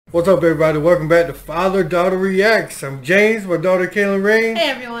What's up, everybody? Welcome back to Father-Daughter Reacts. I'm James, my daughter 𝗘𝗡𝗏𝗧. Hey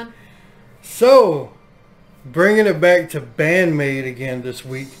everyone. So, bringing it back to BAND-MAID again this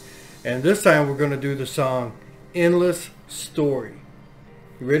week. And this time we're going to do the song Endless Story.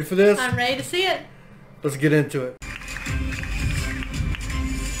 You ready for this? I'm ready to see it. Let's get into it.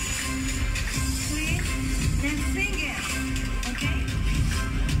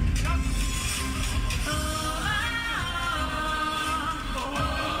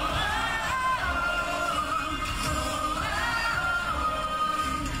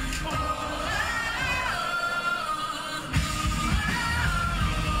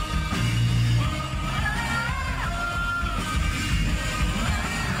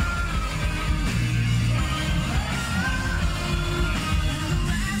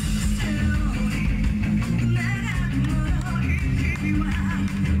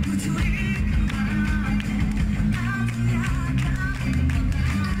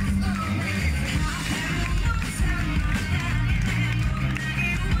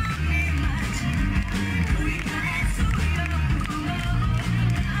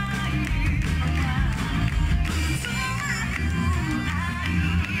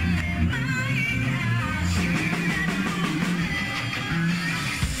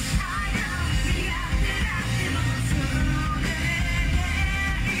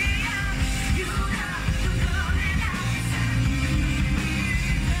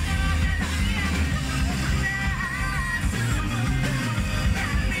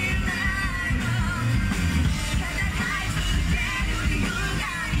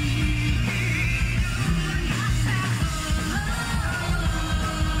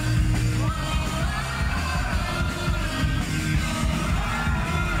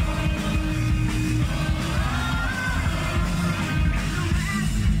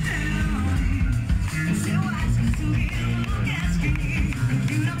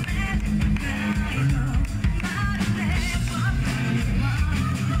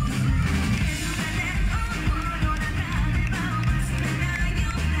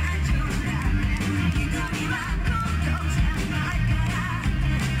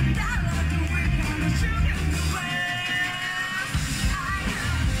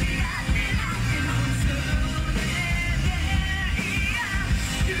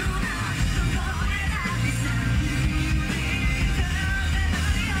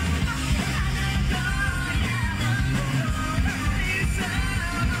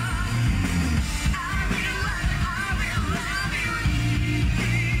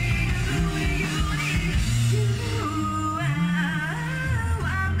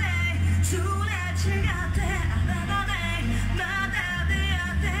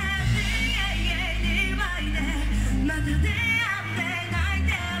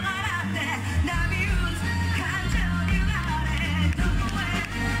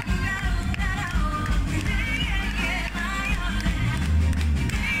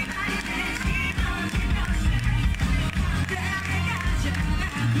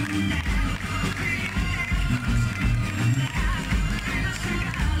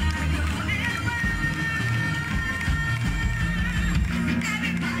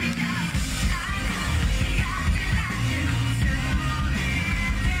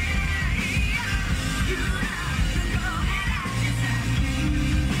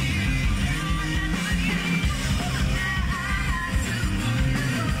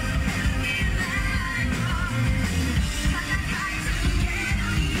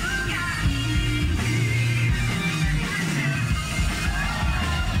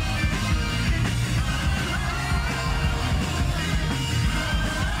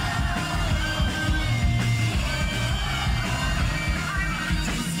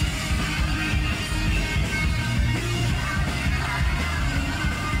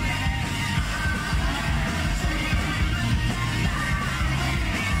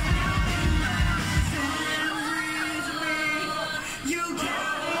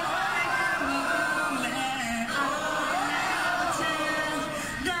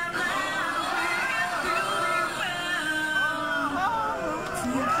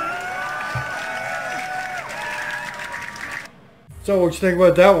 So what you think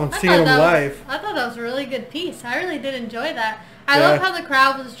about that one, seeing them live? I thought that was a really good piece. I really did enjoy that. I love how the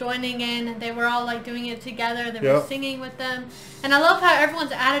crowd was joining in. They were all like doing it together. They were singing with them. And I love how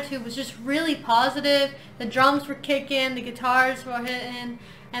everyone's attitude was just really positive. The drums were kicking, the guitars were hitting,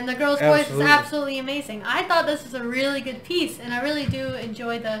 and the girl's voice was absolutely amazing. I thought this was a really good piece, and I really do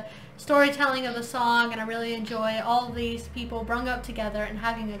enjoy the storytelling of the song, and I really enjoy all of these people brung up together and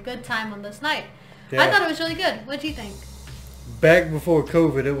having a good time on this night. I thought it was really good. What do you think? Back before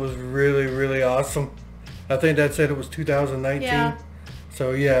COVID, it was really, really awesome. I think that said it was 2019. Yeah.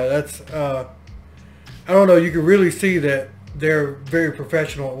 So yeah, that's I don't know. You can really see that they're very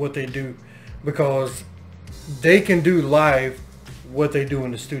professional at what they do, because they can do live what they do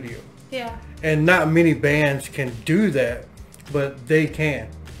in the studio. Yeah. And not many bands can do that, but they can.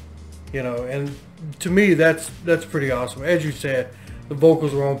 You know, and to me, that's pretty awesome. As you said, the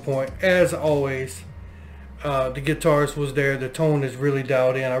vocals were on point as always. The guitarist was there. The tone is really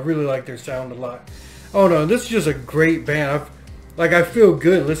dialed in. I really like their sound a lot. Oh no, this is just a great band. I feel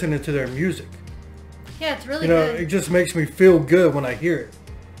good listening to their music. Yeah, it's really good. It just makes me feel good when I hear it.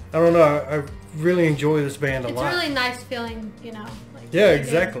 I don't know. I really enjoy this band a lot. It's a really nice feeling, you know. Like yeah, really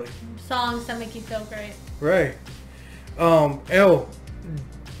exactly. Songs that make you feel great. Right.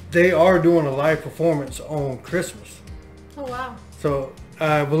 They are doing a live performance on Christmas. Oh wow. So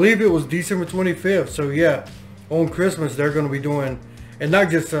I believe it was December 25th. So yeah, on Christmas they're going to be doing, and not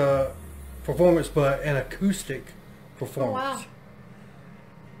just a performance, but an acoustic performance. Oh wow.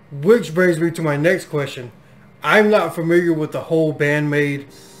 Which brings me to my next question. I'm not familiar with the whole BAND-MAID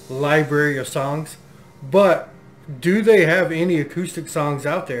library of songs, but do they have any acoustic songs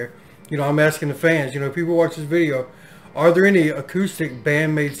out there? You know, I'm asking the fans, you know, people watch this video, are there any acoustic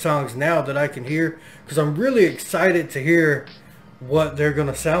BAND-MAID songs now that I can hear? Because I'm really excited to hear what they're going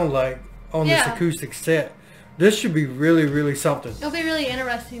to sound like on this acoustic set. This should be really, really something. It'll be really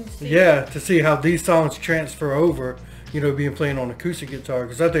interesting to see. Yeah, to see how these songs transfer over, you know, being playing on acoustic guitar.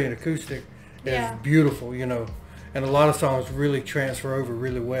 Because I think an acoustic is beautiful, you know. And a lot of songs really transfer over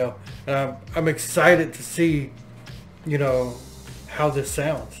really well. And I'm excited to see, you know, how this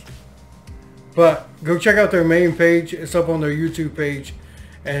sounds. But go check out their main page. It's up on their YouTube page.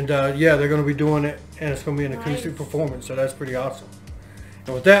 And yeah, they're going to be doing it. And it's going to be an acoustic performance. So that's pretty awesome.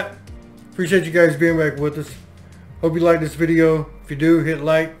 And with that, appreciate you guys being back with us. Hope you like this video. If you do, hit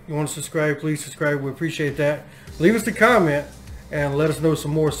like. You want to subscribe, please subscribe. We appreciate that. Leave us a comment and let us know some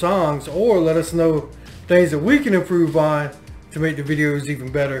more songs, or let us know things that we can improve on to make the videos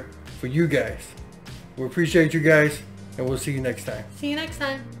even better for you guys. We appreciate you guys, and we'll see you next time. See you next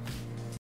time.